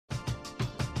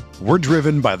We're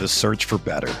driven by the search for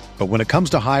better. But when it comes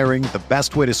to hiring, the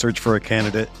best way to search for a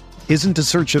candidate isn't to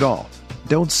search at all.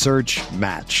 Don't search,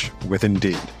 match with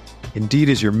Indeed. Indeed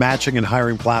is your matching and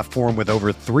hiring platform with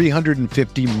over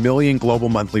 350 million global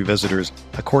monthly visitors,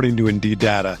 according to Indeed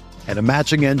data, and a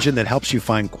matching engine that helps you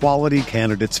find quality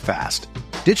candidates fast.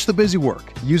 Ditch the busy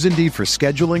work. Use Indeed for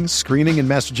scheduling, screening, and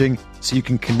messaging so you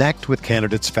can connect with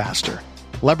candidates faster.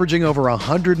 Leveraging over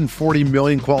 140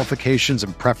 million qualifications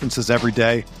and preferences every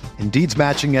day, Indeed's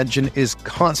matching engine is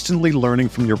constantly learning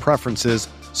from your preferences,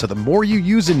 so the more you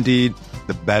use Indeed,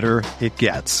 the better it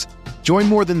gets. Join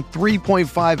more than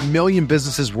 3.5 million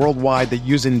businesses worldwide that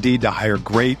use Indeed to hire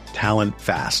great talent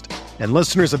fast. And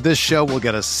listeners of this show will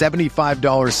get a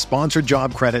 $75 sponsored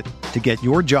job credit to get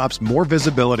your jobs more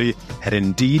visibility at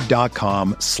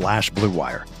Indeed.com/Blue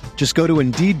Wire. Just go to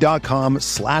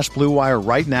Indeed.com/Blue Wire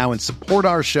right now and support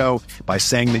our show by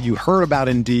saying that you heard about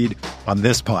Indeed on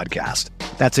this podcast.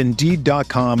 That's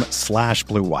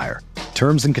Indeed.com/Blue Wire.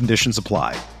 Terms and conditions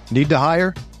apply. Need to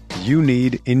hire? You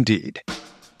need Indeed.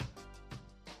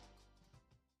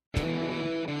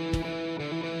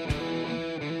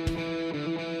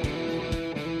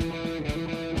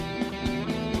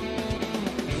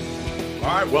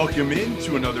 All right, welcome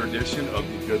into another edition of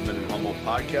the Goodman and Hummel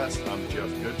podcast. I'm Jeff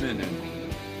Goodman,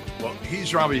 and well,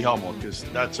 he's Robbie Hummel because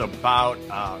that's about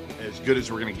as good as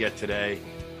we're going to get today.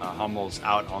 Hummel's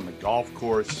out on the golf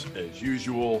course as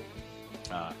usual.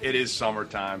 It is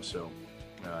summertime, so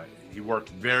he worked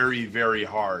very, very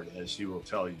hard, as he will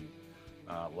tell you,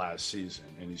 last season,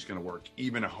 and he's going to work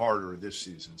even harder this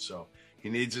season. So he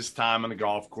needs his time on the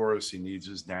golf course. He needs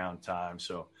his downtime.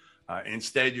 So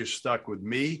instead, you're stuck with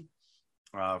me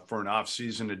for an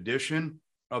off-season edition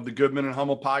of the Goodman and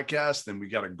Hummel podcast. And we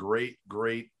got a great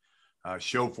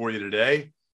show for you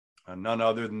today. None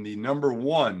other than the number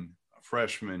one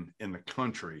freshman in the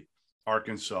country,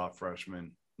 Arkansas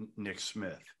freshman, Nick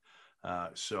Smith.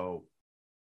 So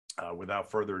without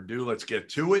further ado, let's get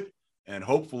to it. And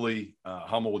hopefully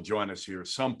Hummel will join us here at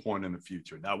some point in the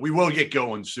future. Now, we will get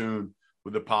going soon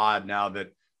with the pod now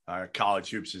that college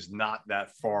hoops is not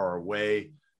that far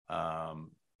away.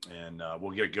 And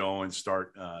we'll get going,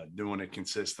 start doing it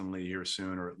consistently here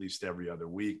soon, or at least every other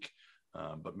week.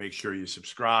 But make sure you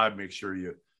subscribe, make sure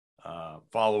you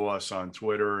follow us on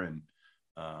Twitter, and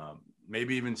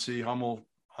maybe even see Hummel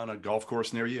on a golf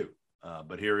course near you.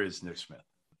 But here is Nick Smith.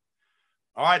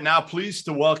 All right, now pleased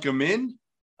to welcome in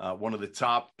one of the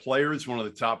top players, one of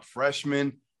the top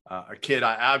freshmen, a kid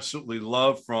I absolutely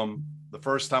love from the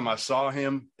first time I saw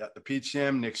him at the Peach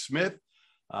Jam, Nick Smith.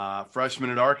 Freshman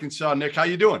at Arkansas. Nick, how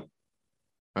you doing?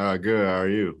 Good. How are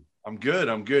you? I'm good.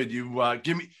 You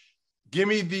give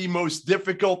me the most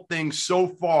difficult thing so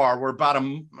far. We're about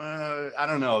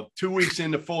 2 weeks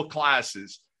into full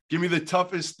classes. Give me the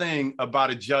toughest thing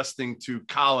about adjusting to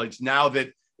college now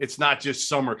that it's not just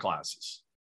summer classes.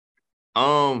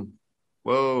 Well,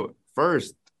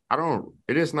 first,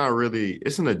 it's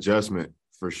an adjustment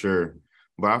for sure.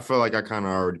 But I feel like I kind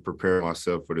of already prepared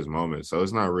myself for this moment. So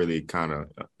it's not really kind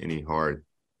of any hard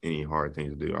thing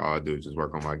to do. All I do is just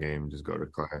work on my game and just go to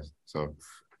class. So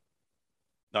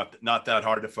not that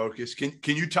hard to focus. Can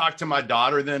you talk to my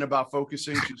daughter then about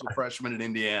focusing? She's a freshman at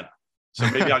Indiana. So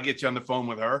maybe I'll get you on the phone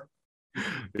with her.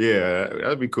 Yeah,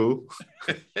 that'd be cool.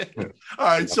 All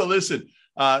right. So listen,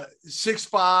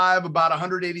 6'5", about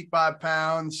 185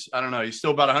 pounds. I don't know. You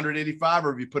still about 185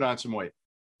 or have you put on some weight?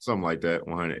 Something like that,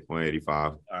 100,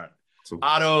 185. All right. So,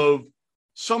 out of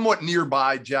somewhat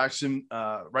nearby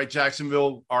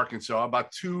Jacksonville, Arkansas,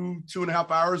 about two and a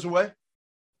half hours away?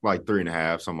 Like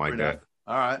 3.5, something like that.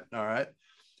 All right.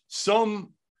 So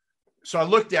I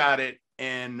looked at it,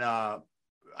 and I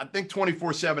think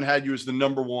 24/7 had you as the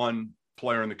number one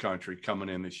player in the country coming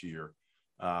in this year,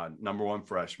 number one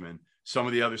freshman. Some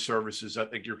of the other services, I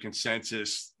think your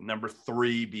consensus, number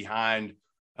 3 behind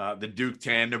the Duke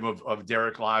tandem of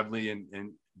Derek Lively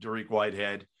and Dariq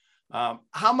Whitehead.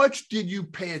 How much did you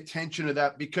pay attention to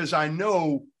that? Because I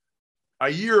know a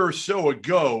year or so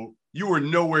ago, you were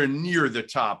nowhere near the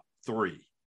top 3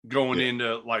 going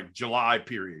into like July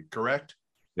period, correct?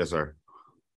 Yes, sir.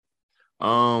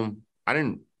 I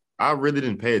really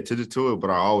didn't pay attention to it,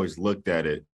 but I always looked at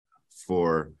it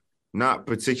for not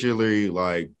particularly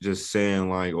like just saying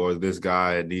like, or this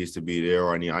guy needs to be there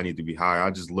or I need to be higher.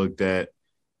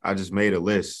 I just made a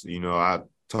list. You know, I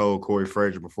told Corey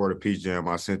Frazier before the Peach Jam,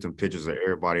 I sent him pictures of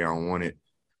everybody I wanted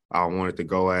to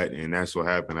go at, and that's what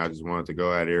happened. I just wanted to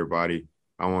go at everybody.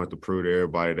 I wanted to prove to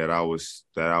everybody that I was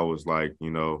like,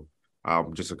 you know,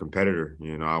 I'm just a competitor.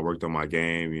 You know, I worked on my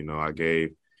game. You know, I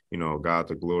gave, you know, God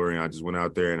the glory, and I just went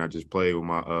out there and I just played with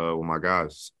my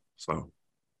guys.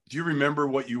 Do you remember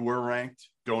what you were ranked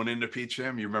going into Peach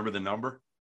Jam? You remember the number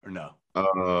or no?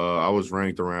 I was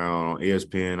ranked around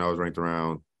ESPN. I was ranked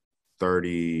around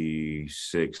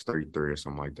 36, 33 or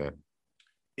something like that.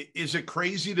 Is it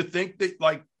crazy to think that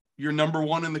like you're number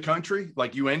one in the country?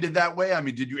 Like you ended that way? I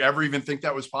mean, did you ever even think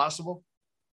that was possible?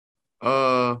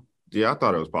 Yeah, I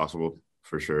thought it was possible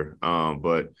for sure.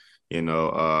 But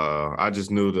I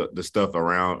just knew the stuff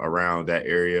around that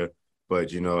area.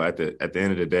 But at the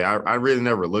end of the day, I really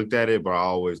never looked at it, but I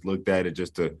always looked at it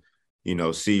just to,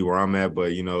 see where I'm at.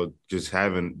 But just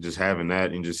having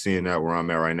that and just seeing that where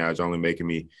I'm at right now is only making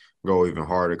me go even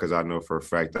harder because I know for a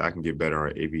fact that I can get better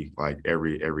on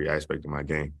every aspect of my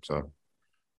game.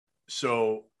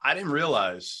 So I didn't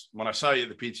realize when I saw you at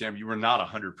the Peach Jam, you were not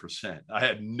 100%. I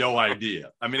had no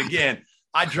idea. I mean, again,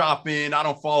 I drop in, I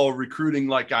don't follow recruiting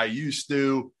like I used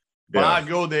to, but I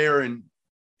go there and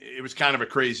it was kind of a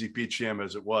crazy Peach Jam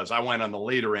as it was. I went on the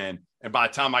later end, and by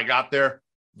the time I got there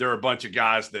were a bunch of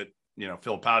guys that,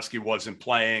 Filipowski wasn't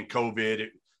playing, COVID.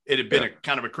 It had been a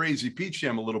kind of a crazy Peach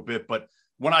Jam a little bit, but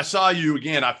when I saw you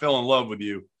again, I fell in love with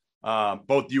you.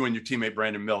 Both you and your teammate,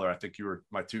 Brandon Miller. I think you were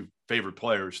my two favorite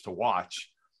players to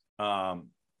watch. But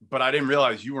I didn't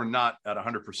realize you were not at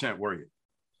 100%, were you?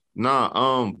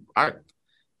 Nah,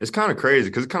 it's kind of crazy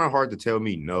because it's kind of hard to tell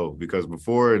me no because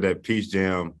before that Peach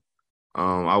Jam,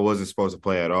 I wasn't supposed to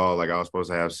play at all. Like I was supposed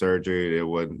to have surgery. There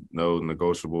wasn't no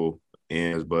negotiable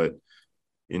ends, but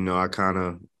I kind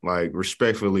of like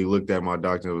respectfully looked at my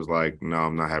doctor and was like, no,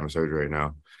 I'm not having surgery right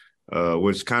now.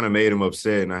 Which kind of made him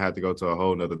upset, and I had to go to a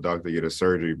whole nother doctor to get a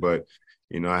surgery. But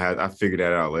I figured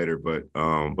that out later. But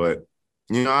I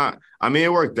mean,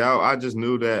 it worked out. I just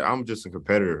knew that I'm just a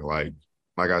competitor. Like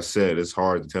I said, it's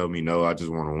hard to tell me no. I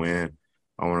just want to win.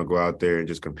 I want to go out there and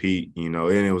just compete. And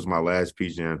it was my last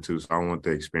Peach Jam too, so I want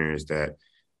to experience that.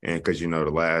 And because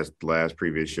the last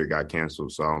previous year got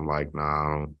canceled, so I'm like,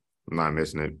 nah, I'm not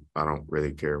missing it. I don't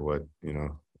really care what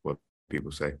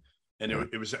people say. And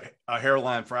it was a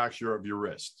hairline fracture of your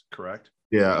wrist, correct?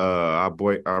 Yeah, I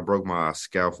broke my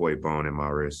scaphoid bone in my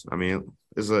wrist. I mean,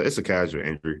 it's a casual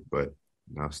injury, but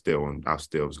I still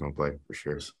was gonna play for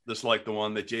sure. This like the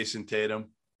one that Jason Tatum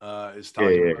is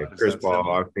talking about. Chris Paul.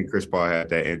 I think Chris Paul had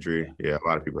that injury. Yeah, a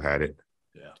lot of people had it.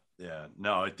 Yeah.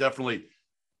 No, it definitely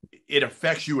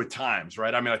affects you at times,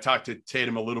 right? I mean, I talked to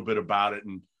Tatum a little bit about it,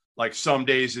 and like some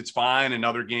days it's fine, and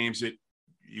other games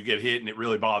you get hit and it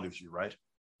really bothers you, right?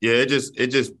 Yeah, it just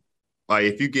like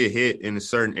if you get hit in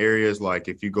certain areas, like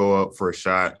if you go up for a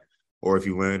shot or if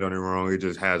you land on it wrong, it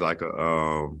just has like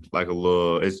a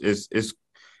little.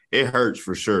 It hurts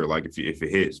for sure. Like if it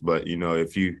hits, but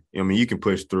you can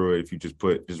push through it if you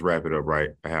just wrap it up right.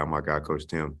 I have my guy Coach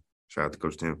Tim. Shout out to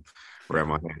Coach Tim. Wrap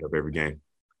my hand up every game.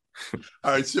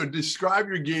 All right, so describe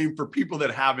your game for people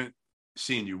that haven't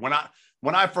seen you. When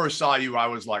I first saw you, I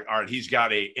was like, all right, he's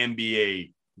got a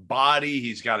NBA body.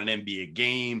 He's got an NBA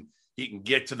game. He can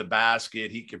get to the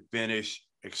basket. He can finish.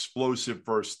 Explosive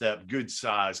first step. Good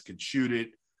size. Could shoot it.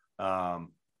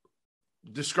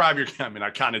 Describe your game. I mean,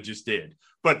 I kind of just did.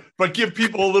 But give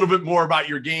people a little bit more about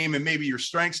your game and maybe your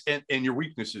strengths and your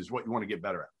weaknesses, what you want to get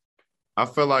better at. I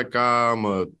feel like I'm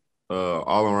a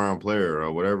all-around player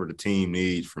or whatever the team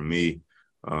needs from me.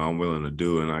 I'm willing to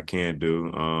do and I can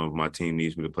do. My team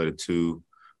needs me to play the 2,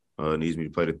 needs me to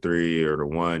play the 3 or the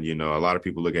 1. A lot of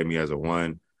people look at me as a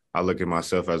 1. I look at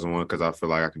myself as a 1 because I feel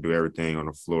like I can do everything on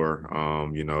the floor.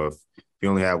 If you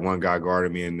only have one guy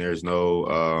guarding me and there's no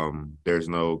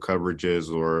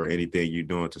coverages or anything you're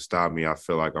doing to stop me, I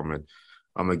feel like I'm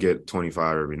gonna get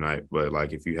 25 every night. But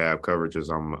like if you have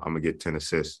coverages, I'm gonna get 10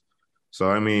 assists. So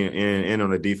I mean, and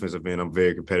on the defensive end, I'm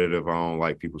very competitive. I don't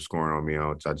like people scoring on me.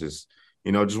 I just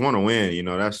just want to win.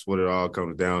 That's what it all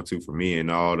comes down to for me, and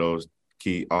all those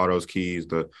keys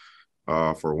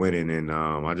for winning. And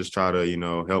I just try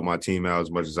to help my team out as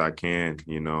much as I can.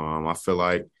 I feel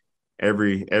like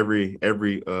every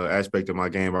aspect of my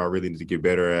game I really need to get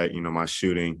better at. My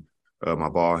shooting, my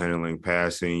ball handling,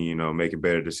 passing. Making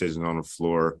better decisions on the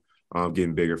floor.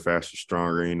 Getting bigger, faster,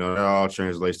 stronger. That all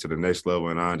translates to the next level,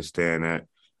 and I understand that.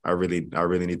 I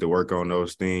really need to work on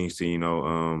those things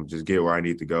to just get where I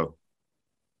need to go.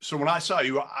 So when I saw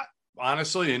you,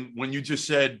 honestly, and when you just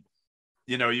said,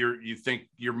 you think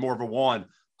you're more of a 1,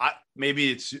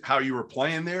 maybe it's how you were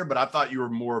playing there, but I thought you were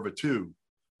more of a 2.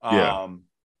 Yeah.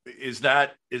 Is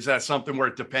that something where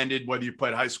it depended whether you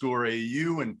played high school or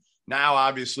AAU? And now,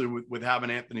 obviously, with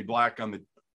having Anthony Black on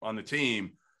the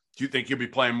team, do you think you'll be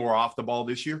playing more off the ball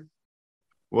this year?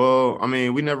 Well, I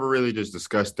mean, we never really just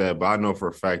discussed that, but I know for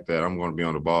a fact that I'm going to be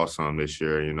on the ball some this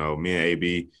year. Me and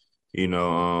AB,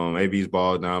 AB's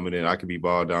ball dominant. I could be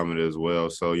ball dominant as well.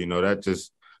 So, that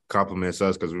just complements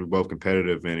us because we're both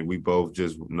competitive and we both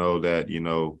just know that, you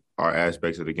know, our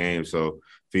aspects of the game. So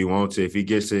if he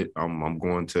gets it, I'm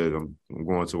going to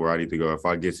where I need to go. If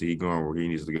I get it, he going where he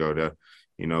needs to go there.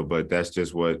 You know, but that's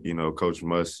just what, you know, Coach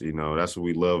Muss, you know, that's what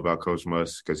we love about Coach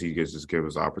Muss, because he gets just give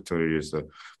us opportunities to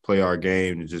play our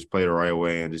game and just play the right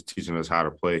way and just teaching us how to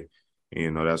play. And,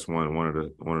 you know, that's one of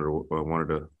the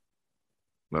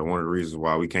reasons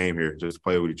why we came here, just to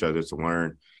play with each other, to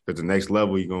learn. Because the next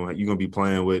level you're gonna be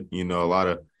playing with, you know, a lot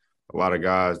of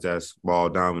guys that's ball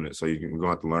dominant. So you're gonna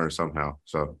have to learn somehow.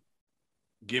 So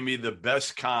give me the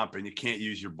best comp, and you can't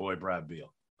use your boy Brad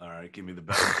Beal. All right, give me the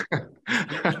best.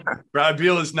 Brad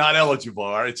Beal is not eligible.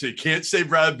 All right, so you can't say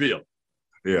Brad Beal.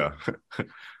 Yeah.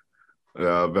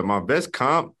 But my best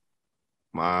comp,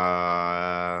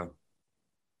 I'm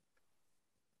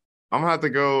gonna have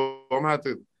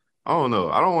to. I don't know.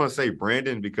 I don't want to say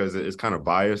Brandon because it's kind of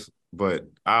biased, but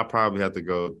I'll probably have to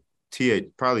go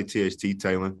probably THT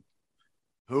Taylor.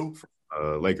 Who?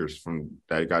 Lakers from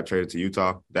that got traded to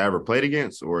Utah. That ever played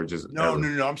against, or just no.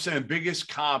 I'm saying biggest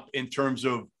comp in terms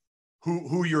of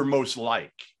who you're most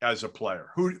like as a player.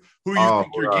 Who you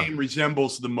think your game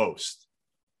resembles the most?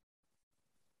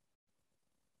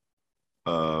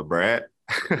 Brad.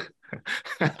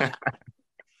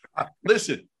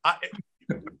 Listen,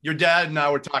 your dad and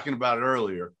I were talking about it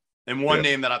earlier, and one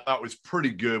name that I thought was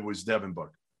pretty good was Devin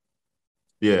Booker.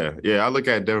 Yeah. I look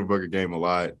at Devin Booker game a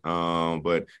lot.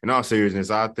 But in all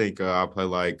seriousness, I think I play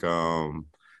like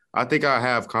I think I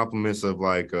have compliments of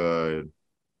like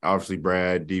obviously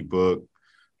Brad, D Book,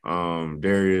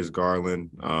 Darius Garland.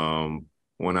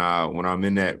 When I'm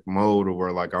in that mode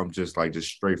where like I'm just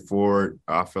straightforward,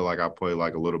 I feel like I play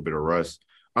like a little bit of Russ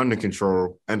under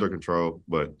control.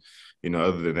 But you know,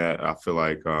 other than that, I feel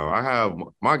like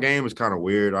my game is kind of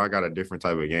weird. I got a different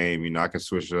type of game. You know, I can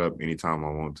switch it up anytime I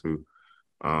want to.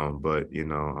 But you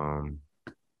know,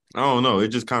 I don't know.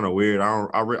 It's just kind of weird.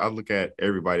 I look at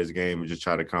everybody's game and just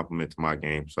try to compliment my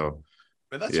game. So,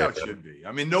 but that's how it should be.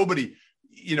 I mean, nobody,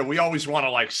 you know, we always want to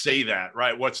like say that,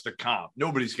 right? What's the comp?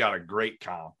 Nobody's got a great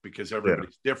comp because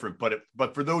everybody's different. But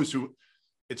for those who,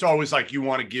 it's always like you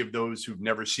want to give those who've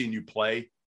never seen you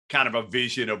play kind of a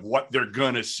vision of what they're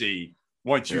gonna see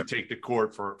once you take the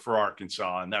court for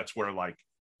Arkansas, and that's where like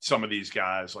some of these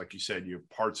guys, like you said, you have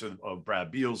parts of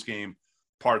Brad Beal's game,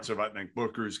 parts of, I think,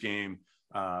 Booker's game,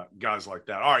 guys like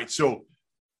that. All right, so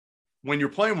when you're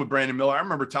playing with Brandon Miller, I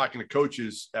remember talking to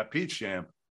coaches at Peach Jam,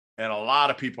 and a lot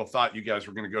of people thought you guys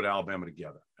were going to go to Alabama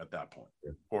together at that point,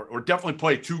 or definitely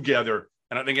play together.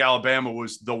 And I think Alabama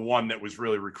was the one that was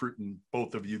really recruiting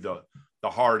both of you the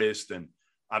hardest, and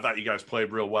I thought you guys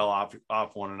played real well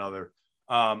off one another.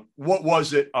 What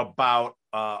was it about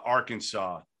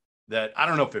Arkansas that, I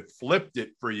don't know if it flipped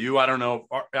it for you. I don't know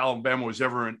if Alabama was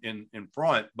ever in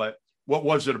front, but what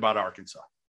was it about Arkansas?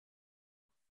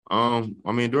 I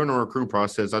mean, during the recruit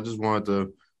process, I just wanted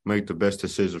to make the best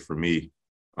decision for me.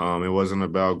 It wasn't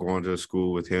about going to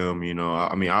school with him. You know,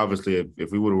 I mean, obviously,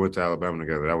 if we would have went to Alabama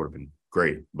together, that would have been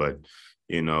great. But,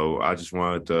 you know, I just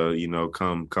wanted to, you know,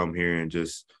 come here and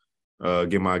just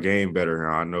get my game better.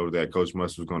 I know that Coach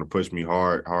Muss was going to push me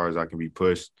hard as I can be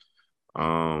pushed.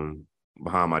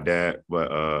 Behind my dad,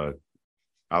 but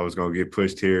I was going to get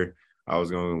pushed here. I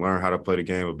was going to learn how to play the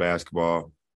game of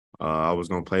basketball. I was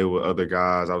going to play with other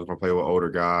guys. I was going to play with older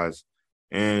guys.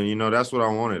 And, you know, that's what I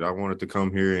wanted. I wanted to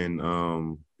come here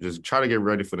and just try to get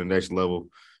ready for the next level.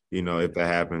 You know, if that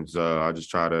happens, I just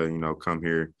try to, you know, come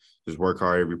here, just work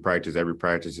hard every practice. Every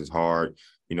practice is hard.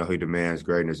 You know, he demands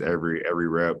greatness every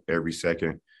rep, every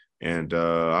second. And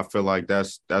I feel like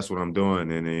that's what I'm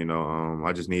doing. And, you know,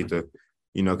 I just need to,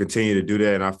 you know, continue to do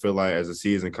that. And I feel like as the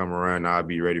season come around, I'll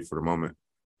be ready for the moment.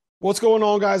 What's going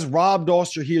on, guys? Rob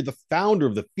Dauster here, the founder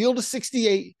of the Field of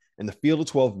 68 and the Field of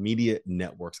 12 Media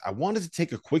Networks. I wanted to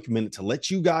take a quick minute to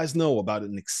let you guys know about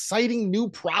an exciting new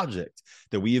project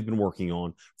that we have been working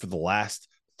on for the last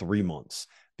 3 months.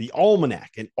 The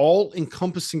Almanac, an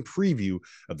all-encompassing preview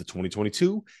of the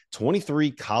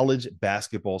 2022-23 college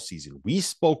basketball season. We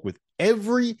spoke with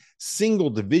every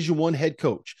single Division I head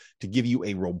coach to give you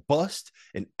a robust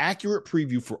and accurate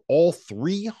preview for all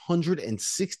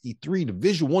 363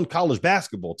 Division I college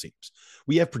basketball teams.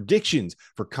 We have predictions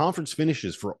for conference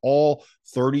finishes for all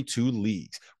 32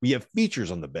 leagues. We have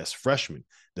features on the best freshmen,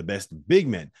 the best big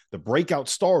men, the breakout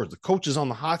stars, the coaches on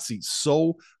the hot seat,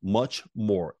 so much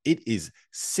more. It is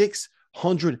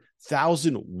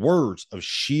 600,000 words of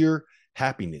sheer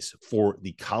happiness for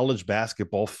the college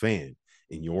basketball fan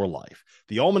in your life.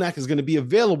 The Almanac is going to be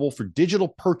available for digital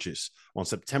purchase on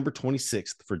September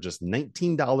 26th for just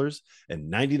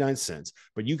 $19.99,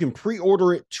 but you can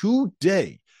pre-order it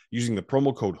today using the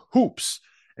promo code HOOPS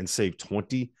and save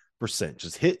 20%.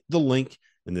 Just hit the link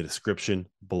in the description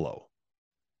below.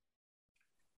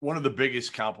 One of the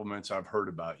biggest compliments I've heard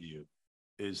about you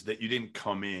is that you didn't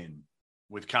come in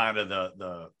with kind of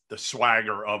the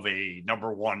swagger of a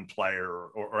number one player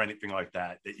or anything like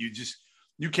that. That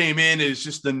you came in as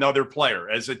just another player,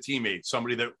 as a teammate,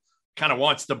 somebody that kind of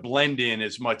wants to blend in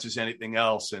as much as anything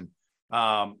else. And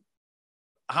how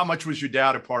much was your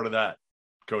dad a part of that,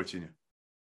 coaching you?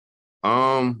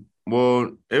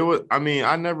 Well, it was, I mean,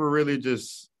 I never really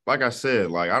just, like I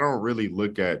said, like, I don't really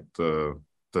look at the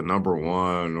number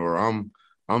one, or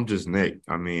I'm just Nick.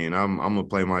 I mean, I'm gonna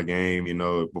play my game, you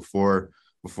know, before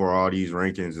all these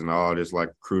rankings and all this like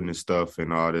recruiting and stuff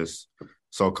and all this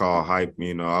so-called hype,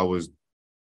 you know, I was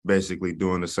basically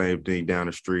doing the same thing down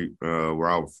the street where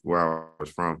I was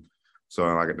from. So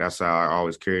like that's how I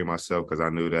always carry myself, because I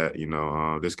knew that, you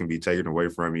know, this can be taken away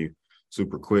from you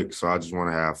super quick. So I just want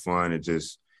to have fun and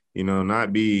just, you know,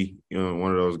 not be, you know,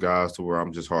 one of those guys to where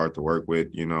I'm just hard to work with.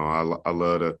 You know, I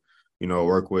love to, you know,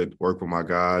 work with my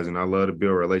guys, and I love to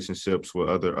build relationships with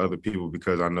other people,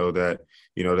 because I know that,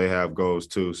 you know, they have goals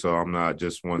too. So I'm not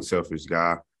just one selfish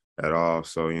guy at all.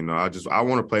 So, you know, I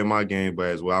want to play my game, but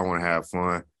as well, I want to have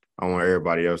fun. I want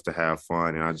everybody else to have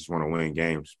fun, and I just want to win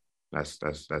games. That's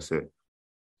it.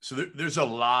 So there's a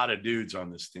lot of dudes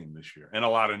on this team this year, and a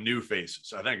lot of new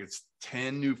faces. I think it's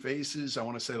 10 new faces. I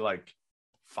want to say like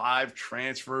 5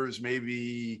 transfers,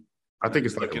 maybe. I think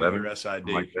it's like 11. Your SID.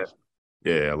 Like that.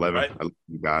 Yeah, 11. Right? 11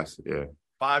 guys. Yeah.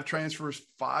 5 transfers,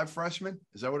 5 freshmen.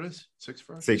 Is that what it is? 6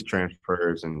 freshmen? 6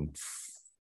 transfers and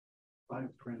 5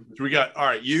 transfers. So we got, all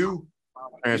right, you.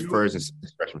 Transfers and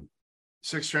 6 freshmen.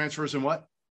 6 transfers and what?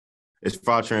 It's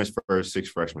 5 transfers, 6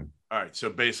 freshmen. All right. So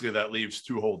basically that leaves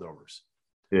 2 holdovers.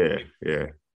 Yeah.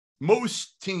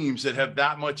 Most teams that have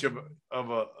that much of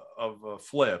a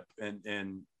flip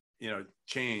and you know,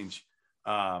 change,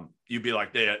 you'd be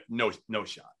like, they had no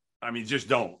shot. I mean, just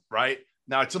don't, right?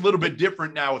 Now it's a little bit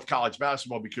different now with college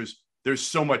basketball, because there's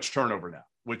so much turnover now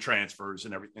with transfers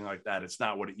and everything like that. It's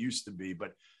not what it used to be.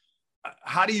 But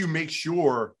how do you make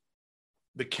sure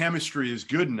the chemistry is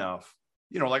good enough?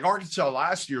 You know, like Arkansas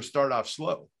last year started off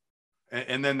slow,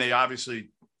 and then they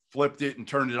obviously flipped it and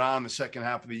turned it on the second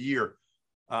half of the year.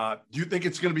 Do you think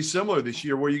it's going to be similar this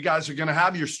year, where you guys are going to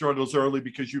have your struggles early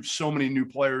because you have so many new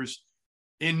players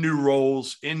in new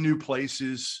roles, in new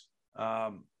places?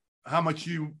 How much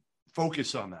you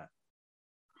focus on that?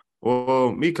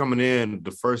 Well, me coming in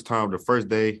the first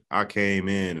day I came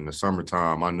in the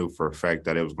summertime, I knew for a fact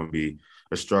that it was going to be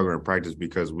a struggle in practice,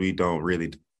 because we don't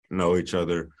really know each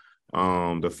other.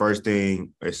 The first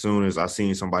thing, as soon as I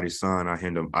seen somebody's son, I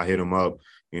hit him up.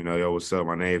 You know, yo, what's up?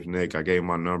 My name's Nick. I gave him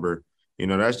my number. You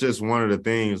know, that's just one of the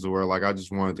things where, like, I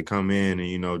just wanted to come in and,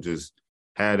 you know, just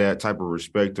have that type of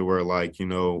respect to where, like, you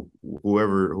know,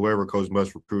 whoever Coach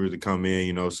Bus recruited to come in,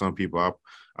 you know, some people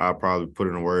I'll probably put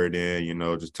in a word in, you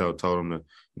know, just told them to,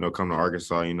 you know, come to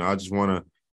Arkansas. You know, I just want to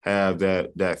have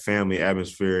that family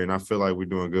atmosphere, and I feel like we're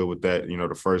doing good with that. You know,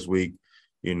 the first week,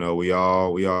 you know, we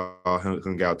all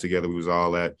hung out together. We was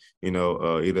all at, you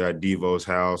know, either at Devo's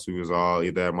house. We was all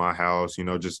either at my house, you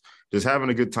know, just having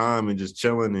a good time and just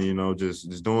chilling and, you know,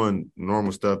 just doing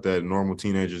normal stuff that normal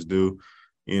teenagers do,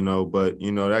 you know. But,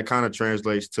 you know, that kind of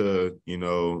translates to, you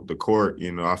know, the court.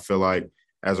 You know, I feel like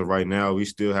as of right now, we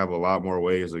still have a lot more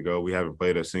ways to go. We haven't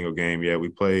played a single game yet. We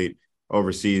played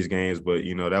overseas games, but,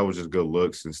 you know, that was just good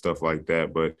looks and stuff like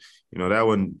that. But, you know, that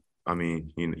wouldn't, I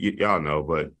mean, you know, y'all know,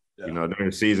 but, you know, during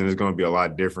the season, it's going to be a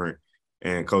lot different.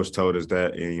 And Coach told us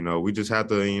that, and, you know, we just have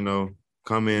to, you know,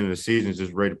 come in the season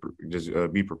just ready to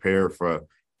be prepared for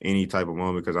any type of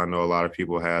moment, because I know a lot of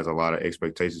people has a lot of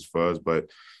expectations for us, but,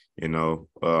 you know,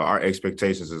 our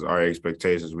expectations is our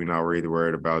expectations. We're not really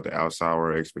worried about the outside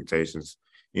world expectations.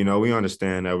 You know, we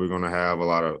understand that we're going to have a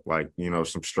lot of, like, you know,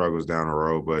 some struggles down the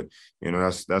road, but, you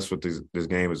know, that's what this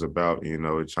game is about. You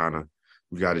know,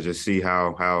 we got to just see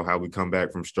how we come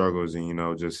back from struggles and, you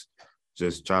know, just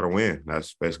try to win.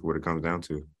 That's basically what it comes down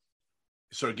to.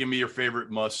 So give me your favorite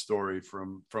Muss story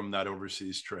from that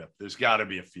overseas trip. There's got to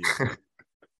be a few.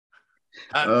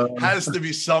 Has to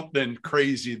be something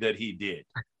crazy that he did.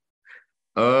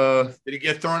 Did he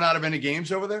get thrown out of any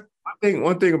games over there? I think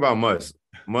one thing about Muss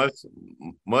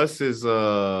is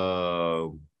a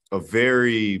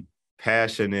very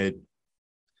passionate.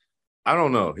 I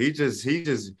don't know. He's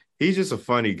just a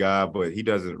funny guy, but he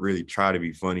doesn't really try to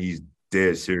be funny. He's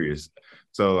dead serious.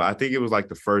 So I think it was like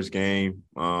the first game.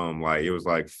 Like it was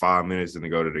like 5 minutes to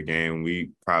go to the game.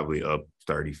 We probably up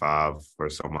 35 or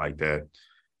something like that.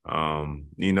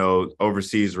 You know,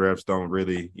 overseas refs don't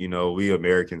really, you know, we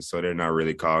Americans, so they're not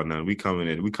really calling none. We coming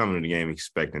to the game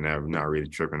expecting that. We're not really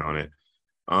tripping on it.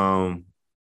 Coach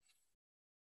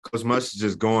Musk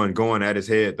just going at his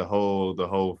head the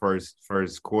whole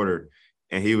first quarter,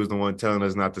 and he was the one telling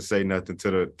us not to say nothing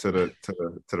to the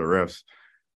refs.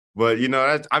 But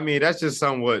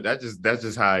that's just that's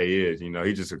just how he is.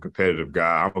 He's just a competitive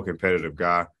guy. I'm a competitive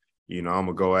guy. I'm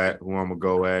gonna go at who I'm gonna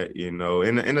go at. In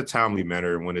a timely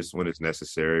manner when it's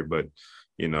necessary. But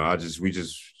we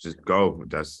just go.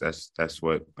 That's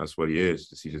what he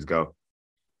is. He just go.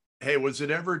 Hey, was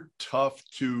it ever tough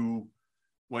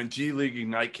when G League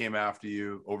Ignite came after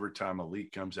you, Overtime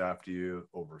Elite comes after you,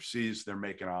 overseas they're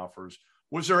making offers?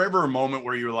 Was there ever a moment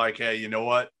where you were like, hey, you know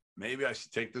what? Maybe I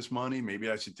should take this money. Maybe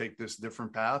I should take this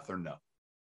different path, or no?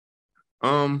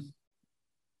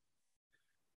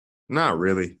 Not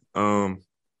really. Before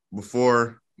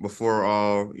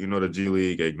all, the G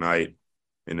League Ignite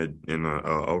in the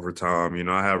Overtime,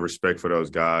 I have respect for those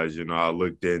guys. I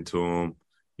looked into them.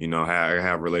 I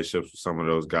have relationships with some of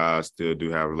those guys. Still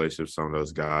do have relationships with some of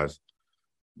those guys.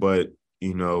 But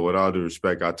with all due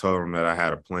respect, I told them that I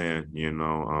had a plan.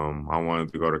 I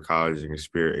wanted to go to college and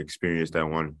experience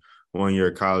that one year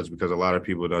of college, because a lot of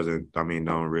people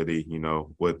don't really,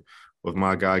 with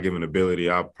my God-given ability,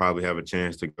 I'll probably have a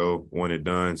chance to go when it's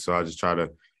done. So I just try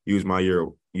to use my year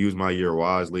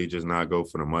wisely, just not go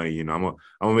for the money. I'm gonna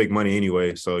make money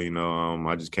anyway. So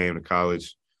I just came to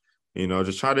college,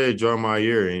 just try to enjoy my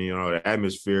year, and the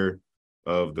atmosphere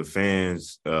of the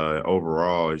fans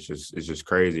overall is just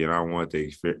crazy, and I want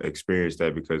to experience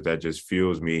that, because that just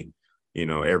fuels me.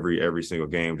 Every single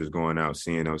game, just going out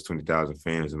seeing those 20,000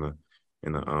 fans in the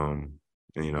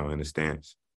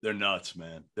stands. They're nuts,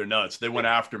 man. They're nuts. They went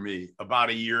after me about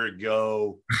a year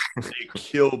ago. They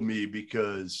killed me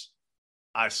because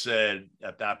I said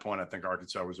at that point I think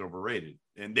Arkansas was overrated,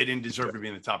 and they didn't deserve to be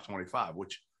in the top 25,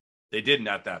 which they didn't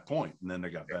at that point, and then they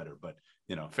got better. But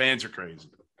fans are crazy.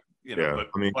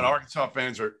 But Arkansas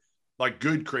fans are like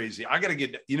good crazy. I got to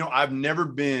get. I've never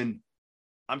been.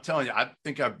 I'm telling you, I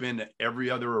think I've been to every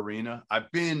other arena.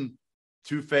 I've been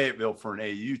to Fayetteville for an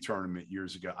AU tournament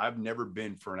years ago. I've never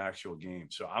been for an actual game,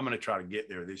 so I'm going to try to get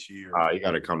there this year. You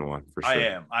got to come to one for sure. I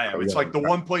am. It's like the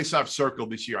one place I've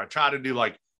circled this year. I try to do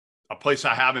like a place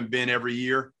I haven't been every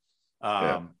year.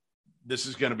 This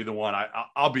is going to be the one.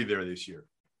 I'll be there this year.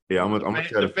 Yeah, I'm gonna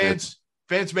tell the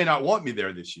fans may not want me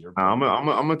there this year. I'm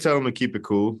gonna tell them to keep it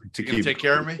cool. Take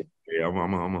care of me. Yeah, I'm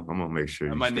gonna make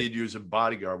sure. I might need you as a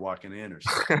bodyguard walking in or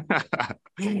something.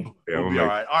 We'll be all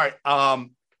right. All right.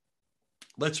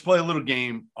 Let's play a little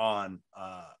game on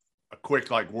a quick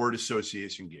word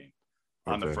association game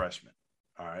on the freshman.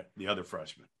 All right, the other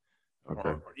freshman. Okay.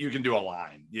 Or you can do a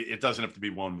line. It doesn't have to be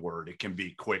one word. It can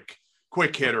be quick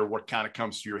hitter. What kind of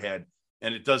comes to your head?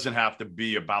 And it doesn't have to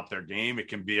be about their game. It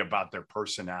can be about their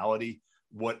personality,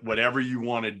 whatever you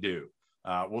want to do.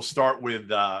 We'll start with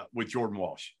Jordan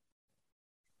Walsh.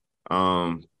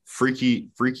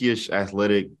 Freakish,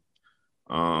 athletic,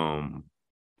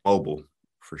 mobile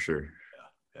for sure.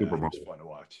 Yeah, he was fun to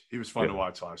watch. He was fun to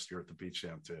watch last year at the Beach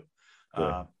Jam too.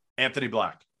 Anthony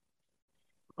Black.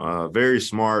 Very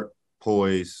smart,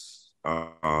 poised,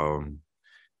 and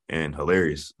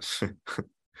hilarious.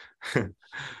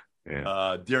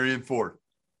 Yeah. Darian Ford.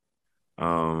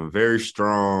 Very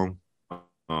strong,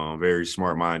 very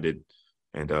smart-minded,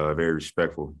 and very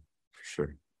respectful for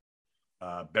sure.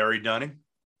 Barry Dunning.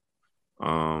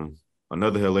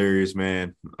 Another hilarious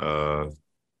man.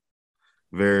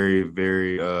 Very,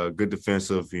 very good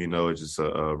defensive. Just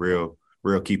a real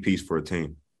key piece for a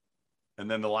team. And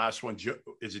then the last one,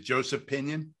 is it Joseph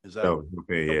Pinion? Is that? Oh,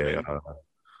 okay, yeah.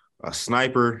 A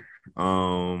sniper.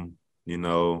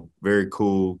 Very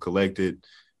cool, collected.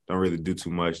 Don't really do too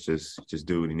much. Just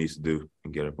do what he needs to do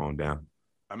and get up on down.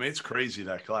 I mean, it's crazy,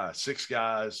 that class. 6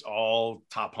 guys, all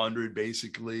top 100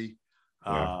 basically.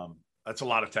 Yeah. That's a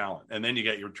lot of talent. And then you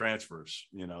get your transfers,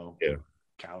 Yeah.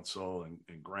 Council and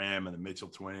Graham and the Mitchell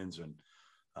twins and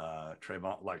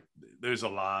Trayvon. There's a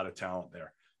lot of talent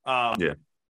there. Yeah.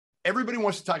 Everybody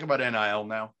wants to talk about NIL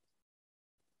now.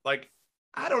 I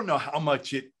don't know how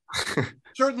much it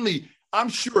certainly – I'm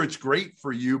sure it's great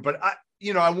for you, but I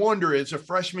wonder, as a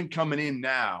freshman coming in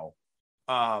now,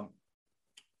 how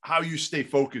you stay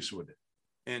focused with it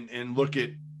and look at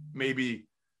maybe,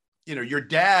 your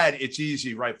dad. It's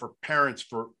easy, right, for parents,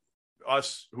 for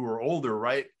us who are older,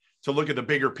 right, to look at the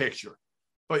bigger picture.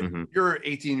 But you're an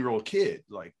 18-year-old kid.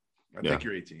 I think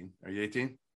you're 18. Are you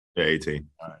 18? Yeah, 18.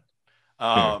 All right.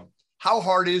 How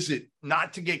hard is it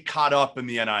not to get caught up in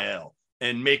the NIL?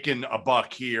 And making a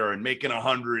buck here and making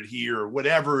 100 here,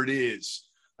 whatever it is.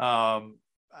 How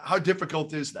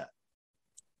difficult is that?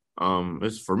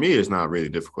 For me, it's not really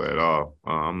difficult at all.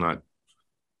 I'm not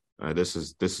This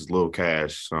is little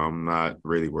cash, so I'm not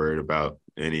really worried about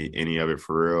any of it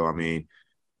for real. I mean,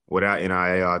 without NIL,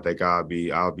 I think I'll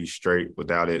be straight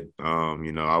without it.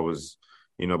 I was,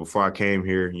 before I came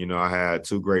here, I had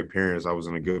two great parents. I was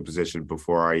in a good position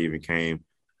before I even came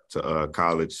to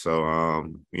college. So,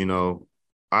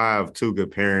 I have two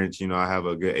good parents. I have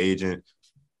a good agent.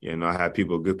 I have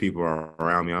good people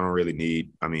around me. I don't really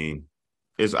need. I mean,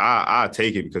 I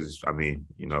take it because hey,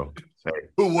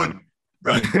 Who wouldn't?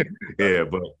 Right. Yeah,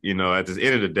 but at the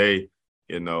end of the day,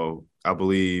 I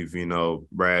believe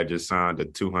Brad just signed a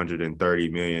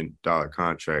 $230 million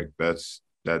contract.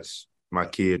 That's my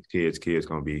kids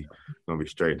gonna be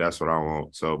straight. That's what I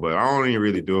want. So, but I don't even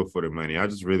really do it for the money. I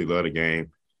just really love the game.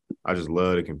 I just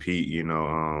love to compete.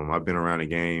 I've been around the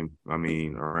game. I've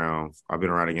been around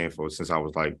the game since I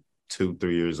was like 2-3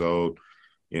 years old.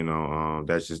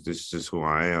 This is just who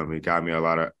I am. It got me a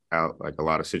lot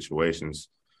of situations.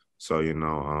 So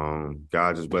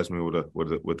God just blessed me with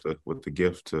the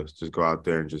gift to just go out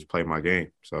there and just play my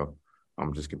game. So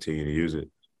I'm just continuing to use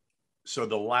it. So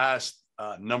the last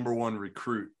number one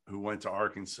recruit who went to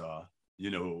Arkansas, who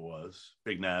it was,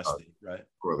 Big Nasty, right?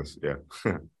 Of course, yeah.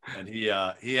 And he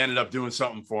ended up doing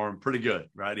something for him pretty good,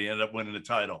 right? He ended up winning the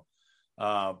title.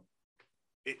 I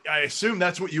assume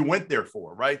that's what you went there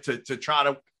for, right? To try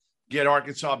to get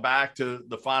Arkansas back to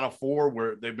the Final Four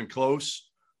where they've been close.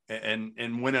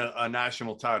 And win a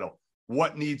national title.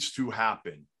 What needs to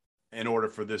happen in order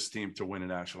for this team to win a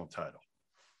national title?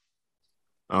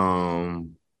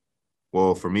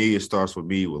 Well, for me, it starts with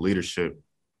leadership,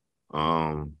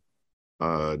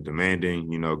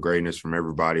 demanding, greatness from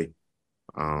everybody,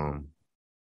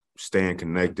 staying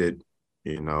connected,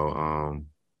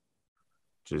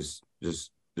 just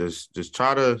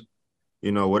try to,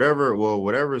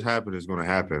 whatever's happened is going to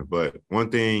happen. But one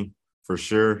thing for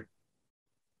sure,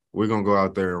 we're going to go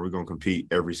out there and we're going to compete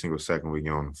every single second we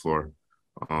get on the floor.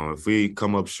 If we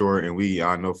come up short and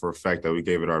I know for a fact that we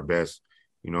gave it our best,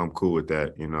 I'm cool with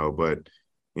that, But,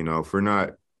 if we're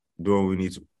not doing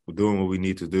what we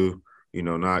need to do,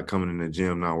 not coming in the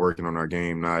gym, not working on our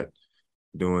game, not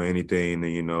doing anything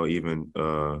to, even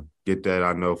get that,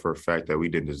 I know for a fact that we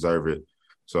didn't deserve it.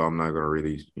 So I'm not going to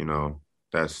really,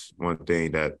 that's one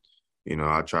thing that,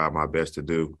 I try my best to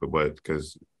do. But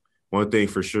because – One thing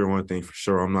for sure, I'm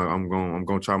going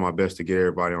to try my best to get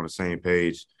everybody on the same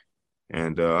page.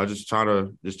 And I just try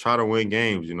to win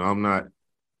games. I'm not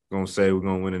going to say we're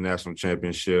going to win a national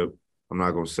championship. I'm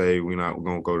not going to say we're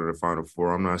going to go to the Final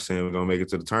Four. I'm not saying we're going to make it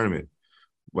to the tournament.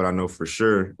 But I know for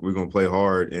sure we're going to play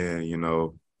hard and,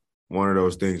 one of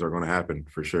those things are going to happen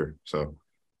for sure. So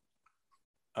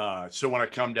when I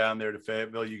come down there to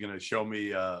Fayetteville, you're going to show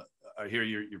me I hear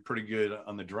you're pretty good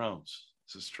on the drums.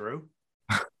 Is this true?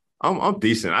 I'm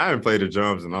decent. I haven't played the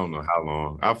drums in I don't know how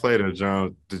long. I played the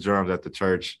drums at the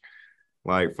church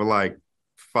for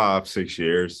 5-6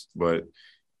 years, but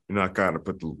I kind of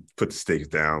put the sticks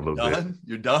down a little bit.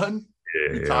 You're done?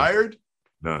 Yeah. You're tired?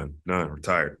 None.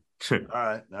 Retired. All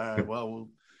right. Well,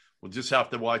 we'll just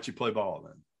have to watch you play ball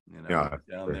then.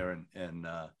 Down there and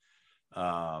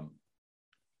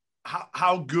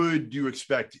how good do you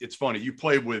expect? It's funny. You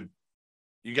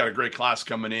got a great class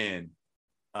coming in.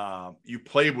 You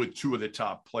played with two of the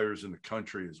top players in the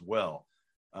country as well.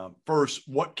 First,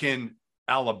 what can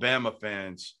Alabama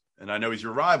fans, and I know he's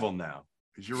your rival now,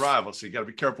 so you got to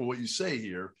be careful what you say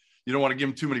here. You don't want to give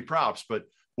him too many props, but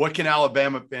what can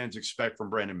Alabama fans expect from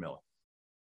Brandon Miller?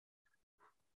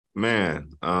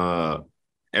 Man,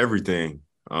 everything.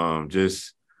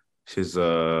 Just his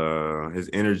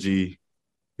energy,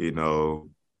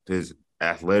 his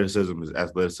athleticism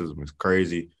is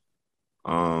crazy.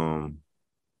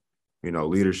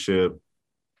 Leadership,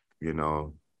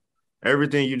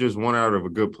 everything you just want out of a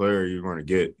good player, you're going to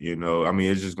get,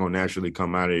 it's just going to naturally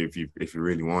come out of it if you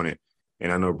really want it.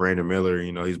 And I know Brandon Miller,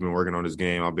 he's been working on his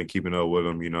game. I've been keeping up with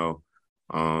him,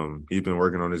 he's been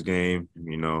working on his game,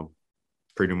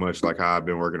 pretty much like how I've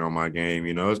been working on my game.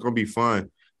 It's going to be fun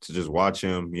to just watch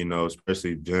him,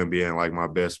 especially him being like my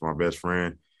best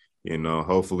friend.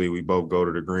 Hopefully we both go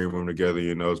to the green room together.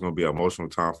 It's going to be an emotional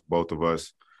time for both of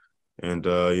us. And,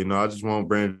 I just want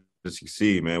Brandon to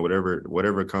succeed, man.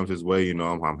 Whatever comes his way,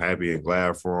 I'm happy and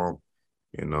glad for him.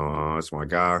 It's my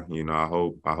guy. I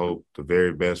hope the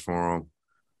very best for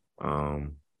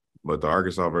him. But the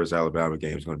Arkansas versus Alabama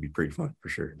game is going to be pretty fun for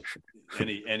sure.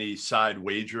 Any side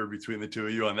wager between the two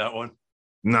of you on that one?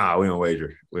 Nah, we don't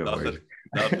wager.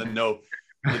 Nothing. No,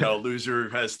 loser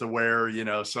has to wear,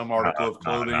 some article of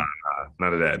clothing.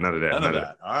 None of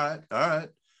that. All right.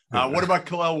 What about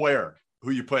Kel'el Ware,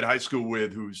 who you played high school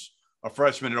with, who's a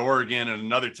freshman at Oregon and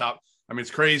another top? I mean,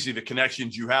 it's crazy the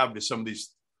connections you have to some of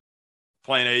these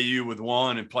playing AU with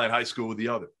one and playing high school with the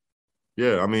other.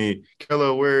 Yeah, I mean,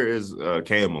 Kel'el Ware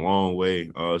came a long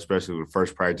way, especially with the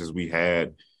first practice we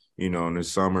had, in the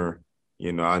summer.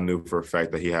 I knew for a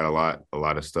fact that he had a lot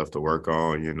of stuff to work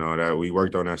on, that we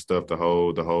worked on that stuff the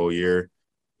whole year,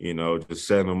 just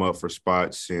setting him up for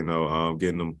spots, getting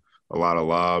him a lot of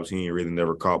lobs he ain't really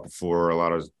never caught before, a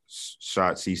lot of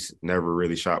shots he's never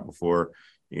really shot before.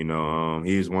 He's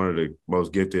one of the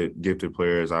most gifted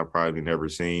players I've probably never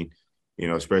seen,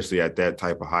 especially at that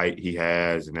type of height he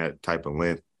has and that type of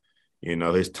length.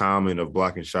 His timing of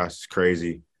blocking shots is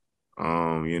crazy.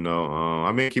 I've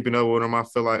been keeping up with him. I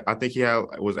think he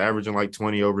was averaging like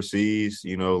 20 overseas,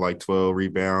 like 12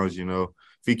 rebounds, If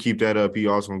he keep that up, he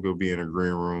also going to be in a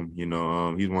green room.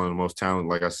 He's one of the most talented,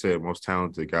 like I said, most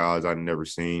talented guys I've never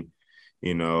seen.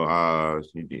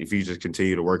 If he just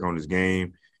continue to work on his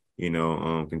game,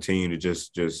 continue to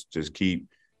just keep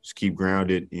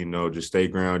grounded, just stay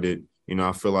grounded.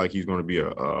 I feel like he's going to be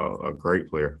a great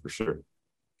player for sure.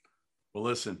 Well,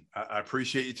 listen, I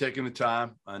appreciate you taking the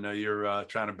time. I know you're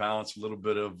trying to balance a little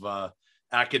bit of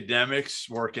academics,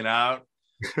 working out.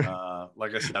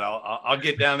 Like I said, I'll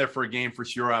get down there for a game for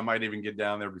sure. I might even get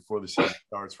down there before the season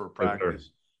starts for a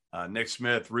practice. Nick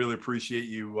Smith, really appreciate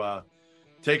you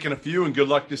taking a few, and good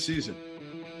luck this season.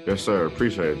 Yes, sir.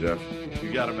 Appreciate it, Jeff.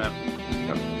 You got it, man.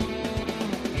 Yep.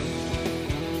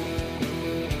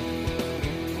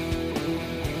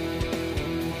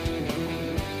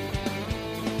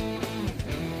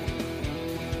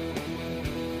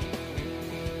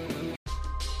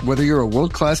 Whether you're a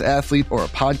world-class athlete or a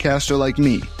podcaster like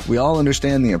me, we all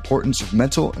understand the importance of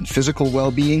mental and physical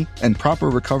well-being and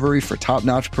proper recovery for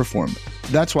top-notch performance.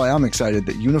 That's why I'm excited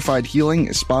that Unified Healing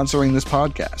is sponsoring this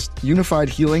podcast. Unified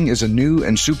Healing is a new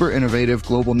and super innovative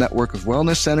global network of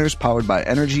wellness centers powered by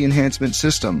Energy Enhancement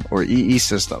System, or EE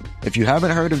System. If you haven't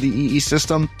heard of the EE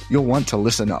System, you'll want to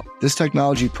listen up. This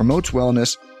technology promotes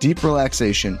wellness, deep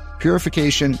relaxation,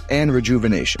 purification, and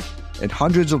rejuvenation. In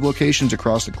hundreds of locations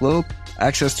across the globe,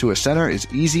 access to a center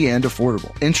is easy and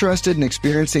affordable. Interested in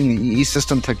experiencing the EE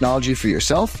System technology for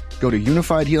yourself? Go to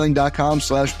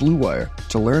unifiedhealing.com/bluewire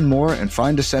to learn more and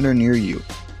find a center near you.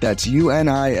 That's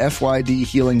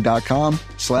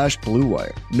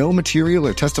unifydhealing.com/bluewire. No material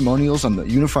or testimonials on the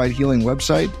Unified Healing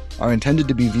website are intended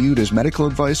to be viewed as medical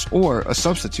advice or a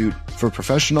substitute for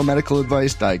professional medical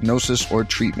advice, diagnosis, or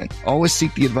treatment. Always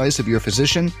seek the advice of your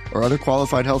physician or other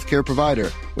qualified healthcare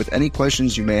provider with any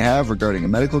questions you may have regarding a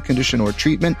medical condition or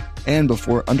treatment and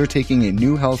before undertaking a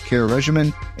new healthcare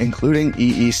regimen, including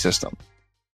EE System.